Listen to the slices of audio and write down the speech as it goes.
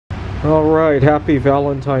Alright, happy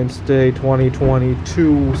Valentine's Day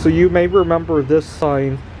 2022. So you may remember this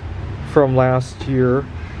sign from last year.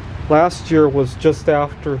 Last year was just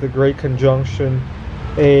after the Great Conjunction,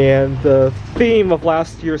 and the theme of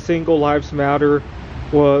last year's Single Lives Matter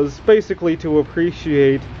was basically to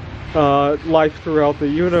appreciate life throughout the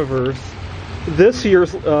universe. This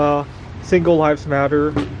year's Single Lives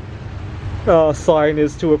Matter sign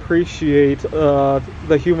is to appreciate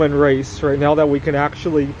the human race, right? Now that we can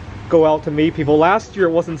actually go out to meet people. Last year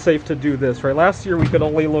it wasn't safe to do this, right? Last year we could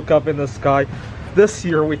only look up in the sky. This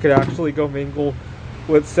year we could actually go mingle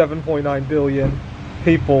with 7.9 billion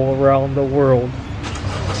people around the world.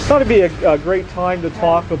 It's going to be a great time to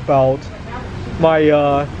talk about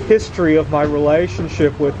my history of my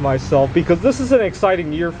relationship with myself, because this is an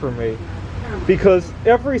exciting year for me. Because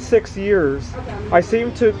every 6 years I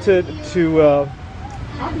seem to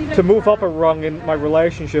move up a rung in my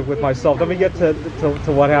relationship with myself. Let me get to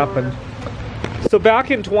what happened. So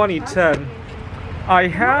back in 2010, I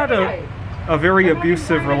had a very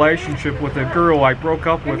abusive relationship with a girl. I broke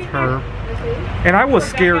up with her, and I was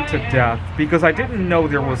scared to death because I didn't know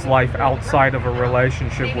there was life outside of a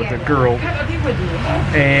relationship with a girl.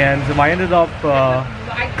 And I ended up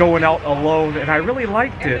going out alone, and I really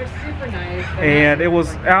liked it. And it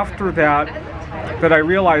was after that I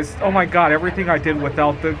realized, oh my God, everything I did with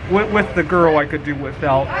the girl I could do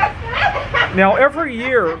without. Now every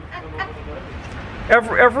year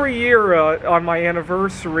on my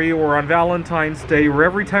anniversary or on Valentine's Day, or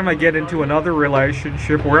every time I get into another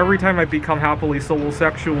relationship, or every time I become happily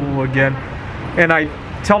solosexual again, and I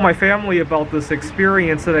tell my family about this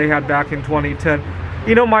experience that I had back in 2010,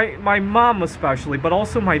 you know, my mom especially, but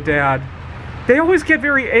also my dad, they always get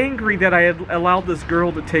very angry that I had allowed this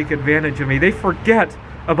girl to take advantage of me. They forget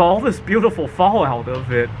about all this beautiful fallout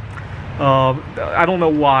of it. I don't know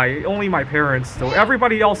why. Only my parents do.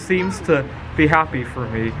 Everybody else seems to be happy for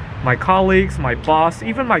me. My colleagues, my boss,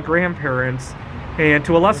 even my grandparents, and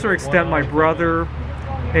to a lesser extent my brother.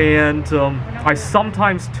 And I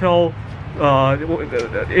sometimes tell,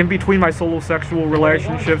 in between my solosexual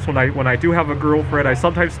relationships, when I do have a girlfriend, I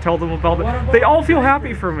sometimes tell them about it. They all feel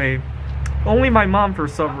happy for me. Only my mom, for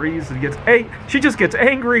some reason, she just gets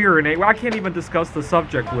angrier and angrier. I can't even discuss the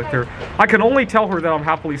subject with her. I can only tell her that I'm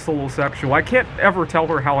happily solosexual. I can't ever tell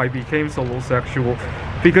her how I became solosexual,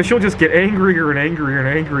 because she'll just get angrier and angrier and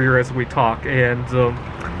angrier as we talk, and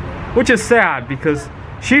which is sad because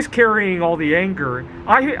she's carrying all the anger.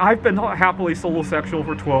 I've been happily solosexual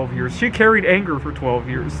for 12 years. She carried anger for 12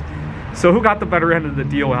 years. So who got the better end of the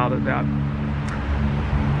deal out of that?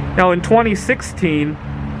 Now in 2016,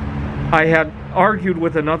 I had argued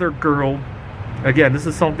with another girl. Again, this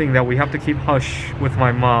is something that we have to keep hush with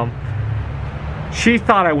my mom. She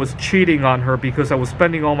thought I was cheating on her because I was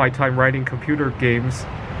spending all my time writing computer games.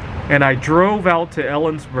 And I drove out to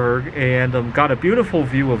Ellensburg and got a beautiful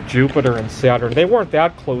view of Jupiter and Saturn. They weren't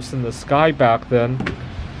that close in the sky back then.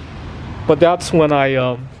 But that's when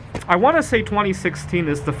I want to say 2016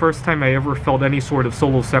 is the first time I ever felt any sort of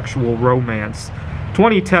solosexual romance.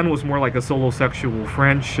 2010 was more like a solosexual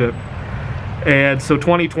friendship. And so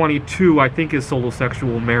 2022, I think, is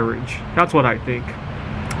solosexual marriage. That's what I think.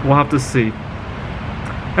 We'll have to see.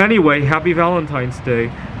 Anyway, happy Valentine's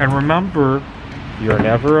Day. And remember, you're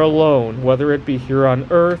never alone, whether it be here on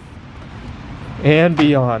Earth and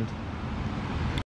beyond.